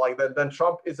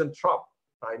Trump isn't Trump.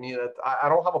 I mean, I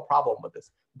don't have a problem with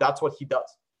this. That's what he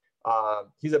does.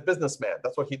 He's a businessman.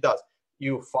 That's what he does.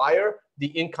 You fire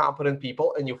the incompetent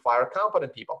people and you fire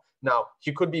competent people. Now,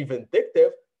 he could be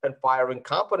vindictive and fire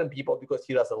incompetent people because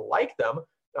he doesn't like them,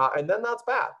 and then that's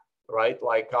bad, right?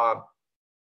 Like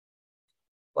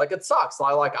it sucks.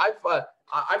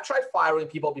 I've tried firing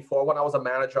people before when I was a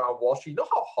manager on Wall Street. You know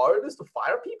how hard it is to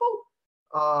fire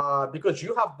people? Because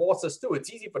you have bosses too.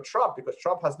 It's easy for Trump because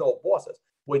Trump has no bosses.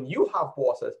 When you have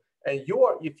bosses, and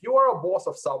if you are a boss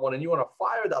of someone and you want to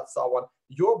fire that someone,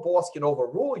 your boss can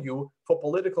overrule you for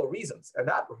political reasons. And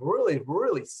that really,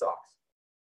 really sucks.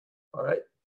 All right.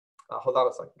 Hold on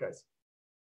a second, guys.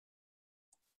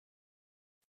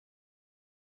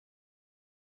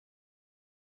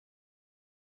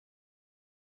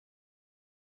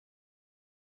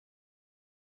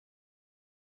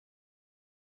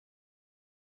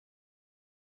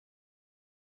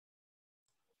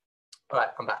 All right,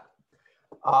 I'm back.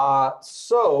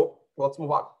 So let's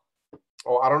move on.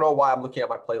 Oh, I don't know why I'm looking at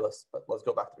my playlist, but let's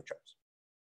go back to the charts.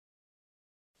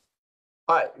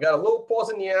 All right, we got a little pause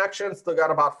in the action. Still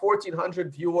got about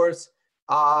 1,400 viewers.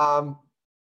 Hey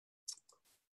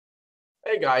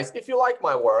guys, if you like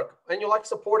my work and you like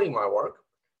supporting my work,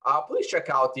 please check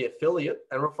out the affiliate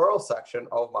and referral section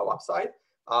of my website.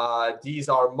 These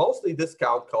are mostly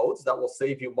discount codes that will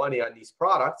save you money on these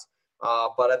products.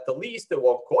 But at the least, it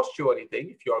won't cost you anything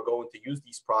if you are going to use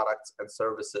these products and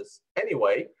services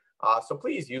anyway. So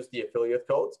please use the affiliate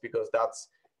codes because that's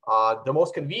the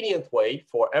most convenient way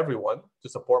for everyone to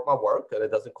support my work, and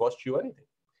it doesn't cost you anything.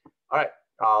 All right,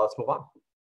 let's move on.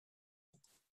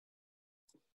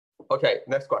 Okay,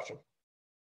 next question.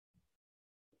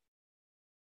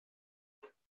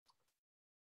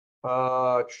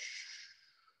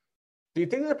 Do you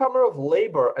think the Department of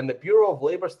Labor and the Bureau of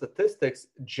Labor Statistics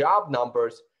job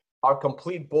numbers are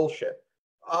complete bullshit?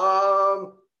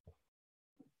 I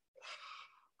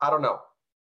don't know.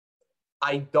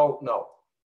 I don't know.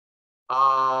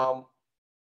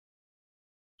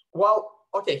 Well,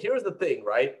 okay, here's the thing,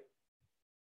 right?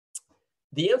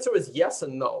 The answer is yes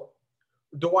and no.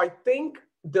 Do I think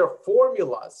their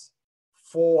formulas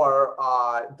for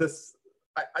this?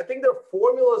 I think their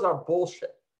formulas are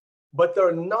bullshit, but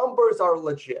their numbers are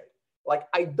legit. Like,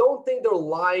 I don't think they're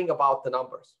lying about the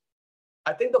numbers.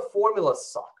 I think the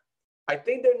formulas suck. I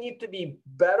think there need to be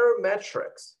better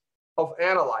metrics of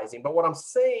analyzing. But what I'm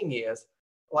saying is,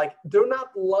 like, they're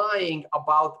not lying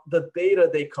about the data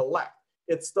they collect.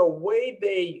 It's the way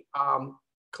they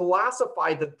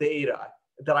classify the data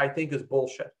that I think is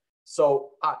bullshit.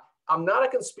 So I'm not a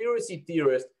conspiracy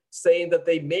theorist saying that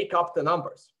they make up the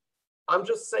numbers. I'm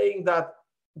just saying that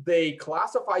they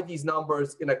classify these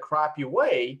numbers in a crappy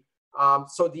way.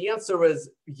 So the answer is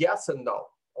yes and no.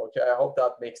 Okay, I hope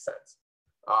that makes sense.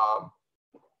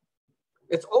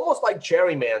 It's almost like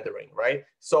gerrymandering, right?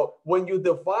 So when you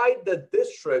divide the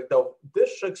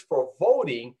districts for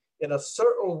voting in a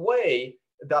certain way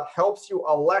that helps you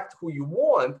elect who you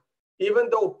want, even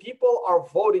though people are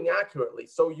voting accurately.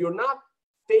 So you're not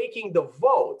faking the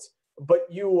votes, but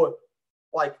you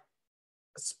like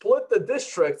split the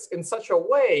districts in such a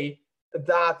way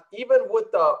that even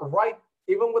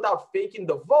without faking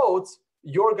the votes,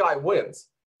 your guy wins.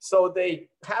 So they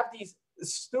have these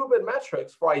stupid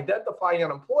metrics for identifying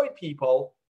unemployed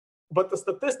people, but the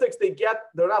statistics they get,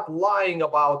 they're not lying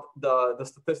about the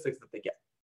statistics that they get.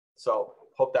 So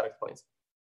hope that explains.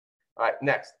 All right,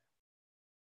 next.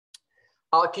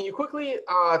 Can you quickly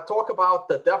talk about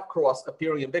the def cross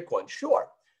appearing in Bitcoin? Sure.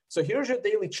 So here's your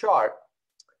daily chart.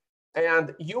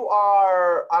 And you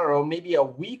are, I don't know, maybe a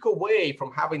week away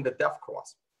from having the def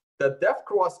cross. The def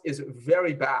cross is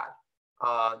very bad.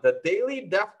 The daily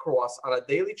def cross on a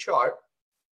daily chart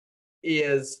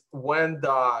is when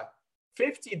the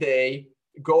 50-day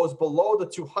goes below the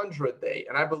 200-day.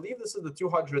 And I believe this is the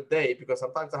 200-day because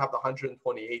sometimes I have the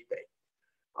 128-day.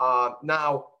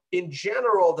 Now, in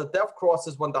general, the def cross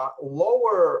is when the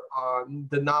lower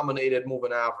denominated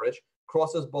moving average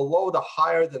crosses below the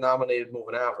higher denominated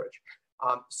moving average.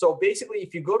 So basically,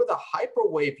 if you go to the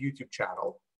Hyperwave YouTube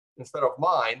channel instead of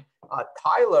mine,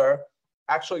 Tyler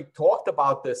actually talked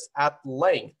about this at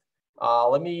length.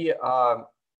 Let me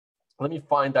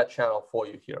find that channel for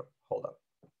you here. Hold on.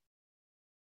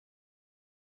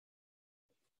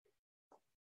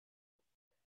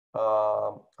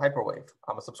 Hyperwave.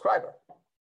 I'm a subscriber.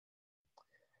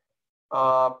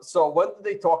 So when did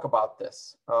they talk about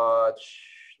this? I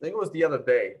think it was the other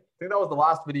day. I think that was the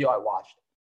last video I watched.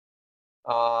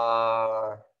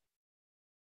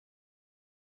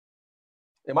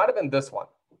 It might have been this one.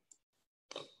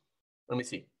 Let me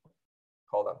see.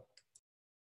 Hold on.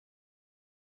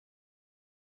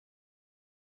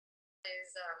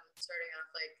 Starting off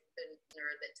like the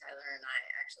nerd that Tyler and I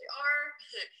actually are.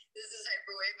 This is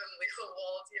Hyperwave and Leo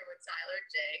Wolf here with Tyler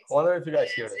Jenks. I wonder if you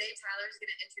guys hear this. Today Tyler's going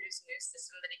to introduce a new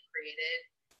system that he created.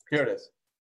 Here it is.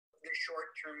 The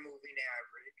short-term moving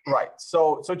average. Right.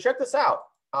 So check this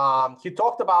out. He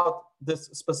talked about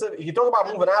this specific. He talked about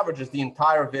moving averages the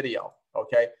entire video.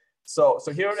 Okay. So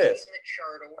here it is.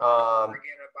 Again about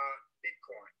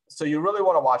Bitcoin. So you really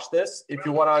want to watch this if you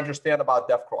want to understand about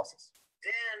def crosses.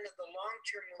 Then the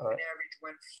long-term moving average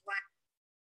went flat.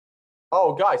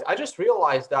 Oh, guys, I just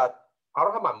realized that I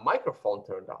don't have my microphone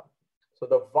turned on. So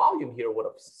the volume here would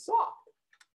have sucked.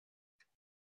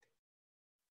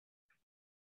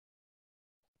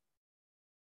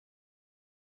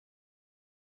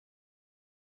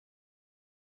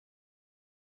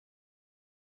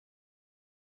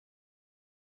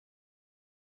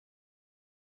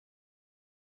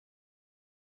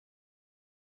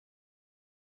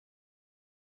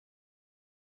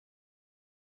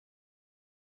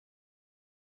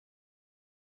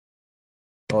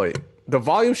 Oh, the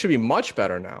volume should be much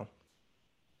better now.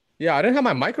 Yeah, I didn't have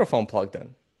my microphone plugged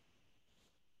in.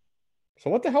 So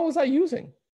what the hell was I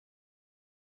using?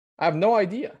 I have no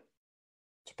idea.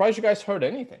 Surprised you guys heard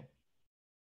anything.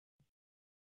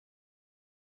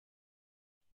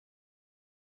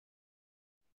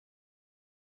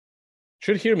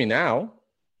 Should hear me now.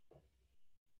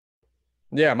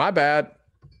 Yeah, my bad.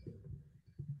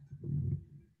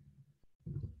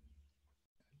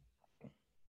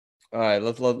 All right,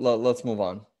 let's move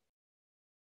on.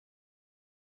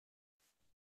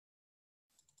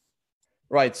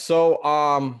 Right,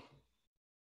 so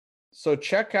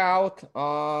check out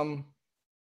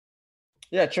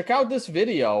check out this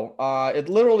video. It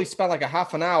literally spent like a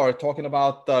half an hour talking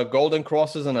about the golden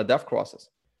crosses and the def crosses.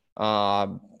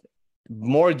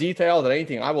 More detail than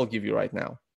anything I will give you right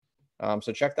now.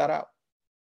 So check that out.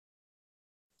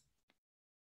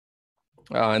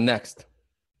 Next.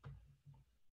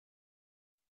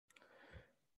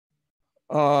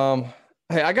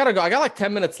 Hey, I gotta go. I got like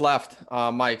 10 minutes left,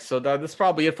 Mike. So this is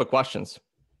probably it for questions.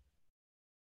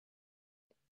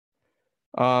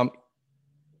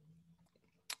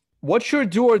 What's your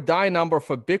do or die number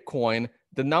for Bitcoin?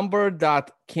 The number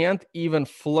that can't even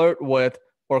flirt with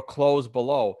or close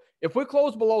below. If we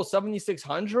close below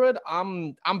 7,600,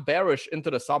 I'm bearish into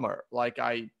the summer. Like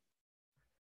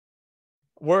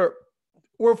we're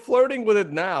flirting with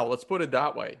it now. Let's put it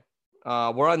that way.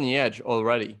 We're on the edge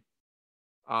already.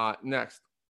 Next.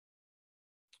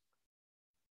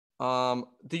 Do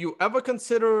you ever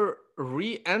consider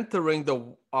re-entering the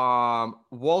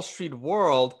Wall Street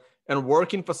world and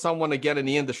working for someone again in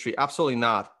the industry? Absolutely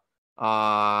not.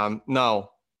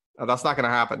 No, that's not going to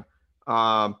happen.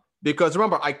 Because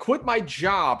remember, I quit my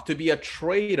job to be a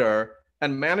trader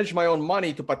and manage my own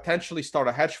money to potentially start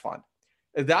a hedge fund.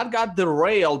 That got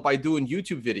derailed by doing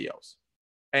YouTube videos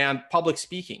and public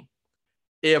speaking.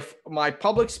 If my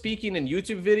public speaking and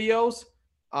YouTube videos,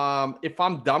 if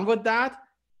I'm done with that,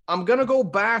 I'm going to go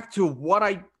back to what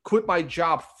I quit my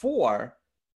job for,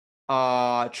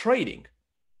 trading.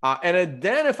 And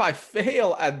then if I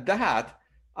fail at that,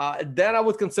 then I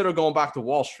would consider going back to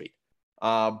Wall Street.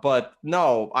 But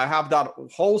no, I have that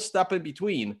whole step in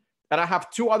between. And I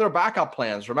have two other backup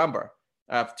plans, remember.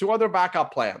 I have two other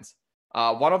backup plans.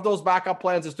 One of those backup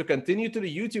plans is to continue to do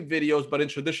YouTube videos, but in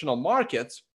traditional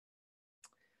markets,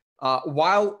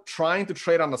 while trying to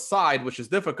trade on the side, which is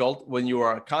difficult when you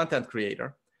are a content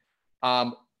creator.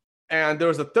 And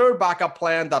there's a third backup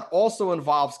plan that also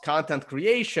involves content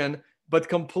creation, but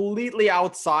completely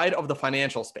outside of the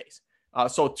financial space.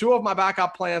 So two of my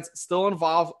backup plans still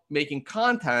involve making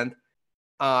content.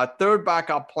 Third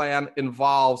backup plan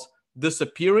involves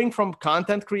disappearing from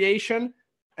content creation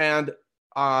and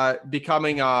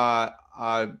becoming a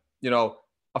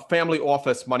family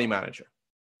office money manager.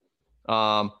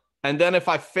 And then if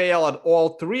I fail at all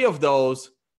three of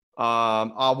those,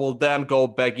 I will then go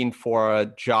begging for a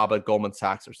job at Goldman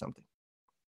Sachs or something.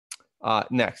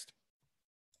 Next.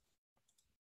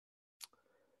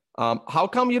 How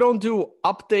come you don't do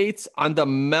updates on the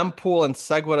mempool and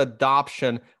SegWit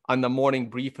adoption on the morning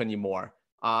brief anymore?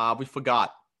 We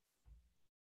forgot.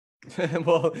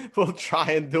 we'll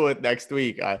try and do it next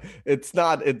week. It's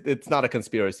not a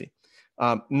conspiracy.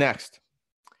 Next.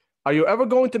 Are you ever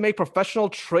going to make professional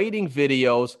trading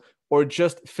videos or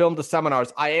just film the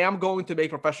seminars? I am going to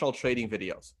make professional trading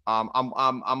videos.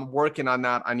 I'm working on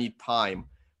that. I need time.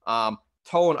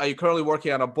 Tone, are you currently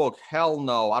working on a book? Hell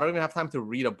no. I don't even have time to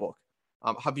read a book.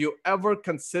 Have you ever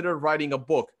considered writing a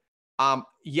book?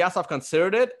 Yes, I've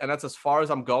considered it, and that's as far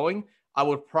as I'm going. I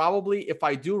would probably, if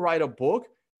I do write a book,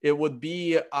 it would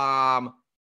be the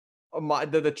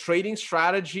trading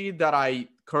strategy that I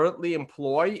currently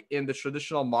employ in the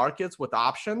traditional markets with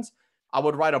options. I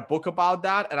would write a book about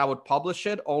that, and I would publish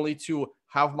it only to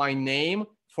have my name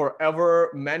forever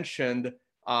mentioned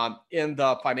in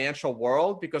the financial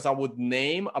world, because I would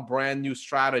name a brand new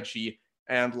strategy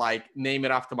and like name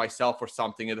it after myself or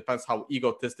something. It depends how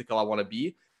egotistical I want to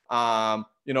be.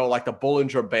 Like the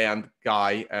Bollinger Band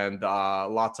guy and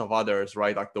lots of others,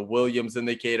 right? Like the Williams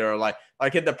indicator, like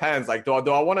it depends. Like, do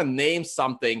I want to name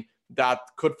something that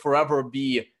could forever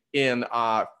be in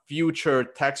future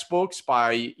textbooks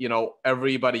by,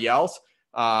 everybody else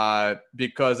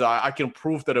because I can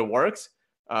prove that it works.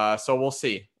 So we'll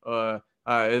see.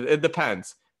 It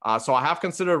depends. So I have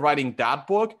considered writing that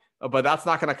book, but that's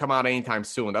not going to come out anytime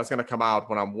soon. That's going to come out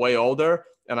when I'm way older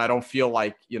and I don't feel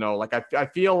like, I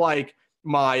feel like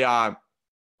my,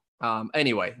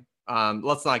 anyway,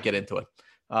 let's not get into it.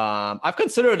 I've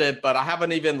considered it, but I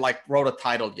haven't even wrote a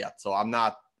title yet. So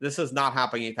this is not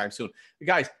happening anytime soon.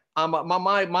 Guys,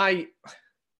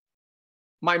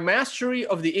 my mastery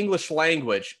of the English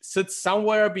language sits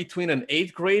somewhere between an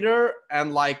 8th grader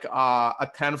and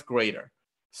a 10th grader.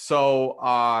 So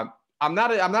I'm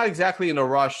not exactly in a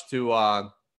rush to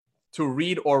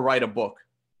read or write a book.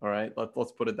 All right,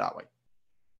 let's put it that way.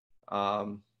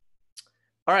 All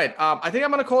right, I think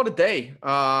I'm gonna call it a day.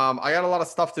 I got a lot of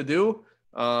stuff to do.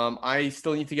 I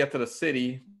still need to get to the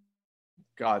city.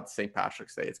 God, St.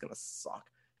 Patrick's Day, it's gonna suck.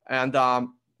 And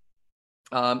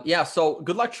yeah, so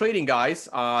good luck trading, guys.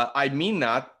 I mean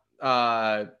that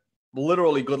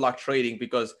literally good luck trading,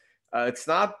 because it's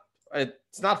not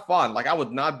fun. I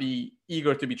would not be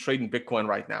eager to be trading Bitcoin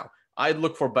right now. I'd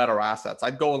look for better assets.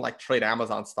 I'd go and trade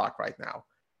Amazon stock right now,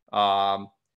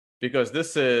 because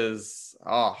this is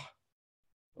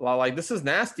this is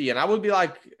nasty, and I would be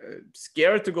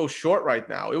scared to go short right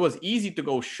now. It was easy to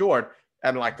go short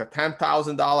at the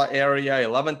 $10,000 area,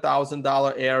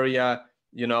 $11,000 area.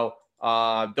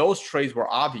 Those trades were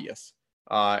obvious,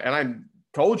 and I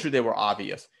told you they were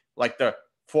obvious. The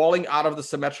falling out of the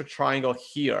symmetric triangle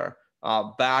here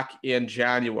back in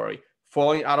January,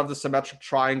 falling out of the symmetric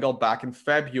triangle back in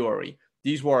February.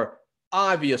 These were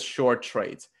obvious short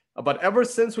trades. But ever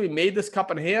since we made this cup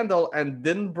and handle and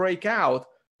didn't break out,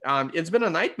 it's been a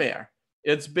nightmare.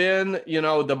 It's been,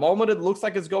 the moment it looks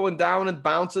like it's going down, it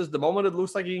bounces. The moment it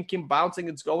looks like it can keep bouncing,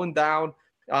 it's going down.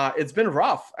 It's been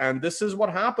rough. And this is what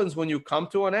happens when you come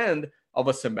to an end of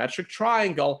a symmetric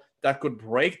triangle that could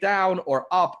break down or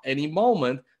up any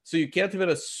moment. So you can't even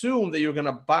assume that you're going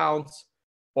to bounce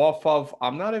off of,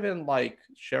 I'm not even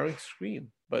sharing screen,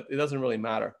 but it doesn't really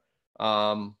matter.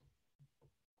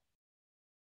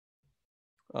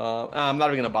 I'm not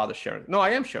even going to bother sharing. No,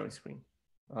 I am sharing screen.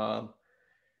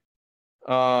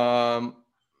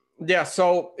 Yeah,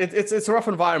 so it's a rough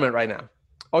environment right now.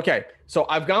 Okay, so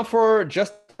I've gone for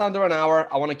just under an hour.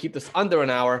 I want to keep this under an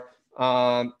hour.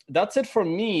 That's it for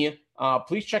me.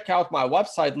 Please check out my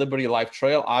website, Liberty Life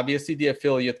Trail, obviously the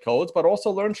affiliate codes, but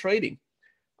also learn trading.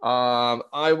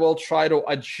 I will try to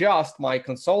adjust my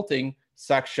consulting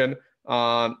section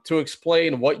to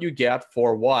explain what you get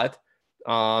for what.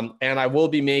 And I will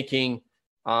be making,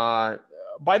 by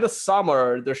the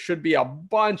summer, there should be a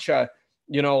bunch of,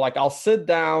 like I'll sit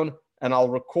down and I'll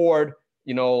record,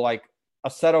 like a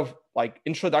set of like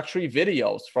introductory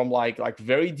videos from like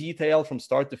very detailed from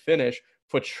start to finish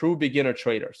for true beginner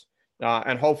traders.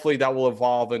 And hopefully that will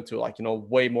evolve into like,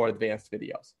 way more advanced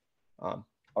videos. All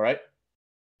right.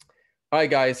 All right,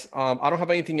 guys. I don't have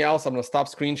anything else. I'm going to stop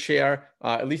screen share.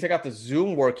 At least I got the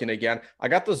Zoom working again. I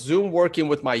got the Zoom working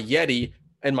with my Yeti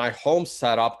and my home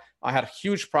setup. I had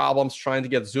huge problems trying to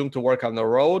get Zoom to work on the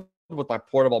road with my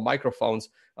portable microphones.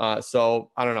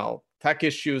 So I don't know. Tech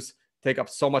issues take up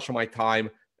so much of my time,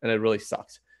 and it really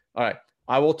sucks. All right.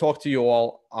 I will talk to you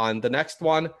all on the next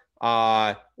one.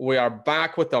 We are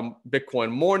back with the Bitcoin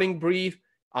morning brief.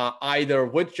 Either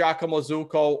with Giacomo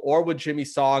Zucco or with Jimmy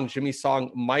Song. Jimmy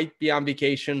Song might be on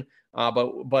vacation,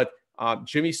 but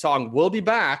Jimmy Song will be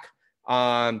back.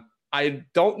 I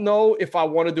don't know if I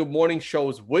want to do morning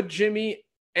shows with Jimmy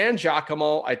and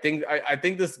Giacomo. I think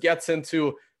this gets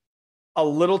into a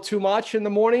little too much in the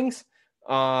mornings,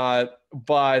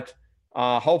 but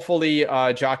hopefully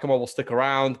Giacomo will stick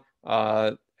around,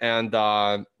 and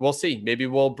we'll see. Maybe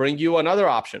we'll bring you another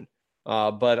option.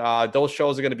 But those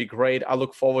shows are going to be great. I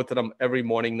look forward to them every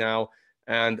morning now.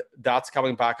 And that's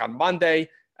coming back on Monday.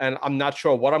 And I'm not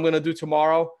sure what I'm going to do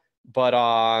tomorrow, but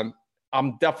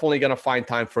I'm definitely going to find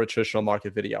time for a traditional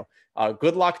market video.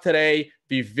 Good luck today.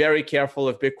 Be very careful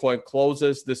if Bitcoin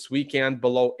closes this weekend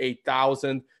below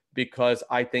 8,000, because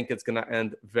I think it's going to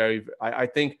end I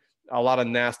think a lot of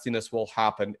nastiness will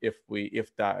happen if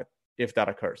that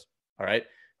occurs. All right.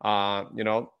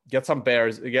 Get some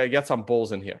bears, get some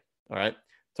bulls in here. All right.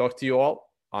 Talk to you all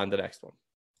on the next one.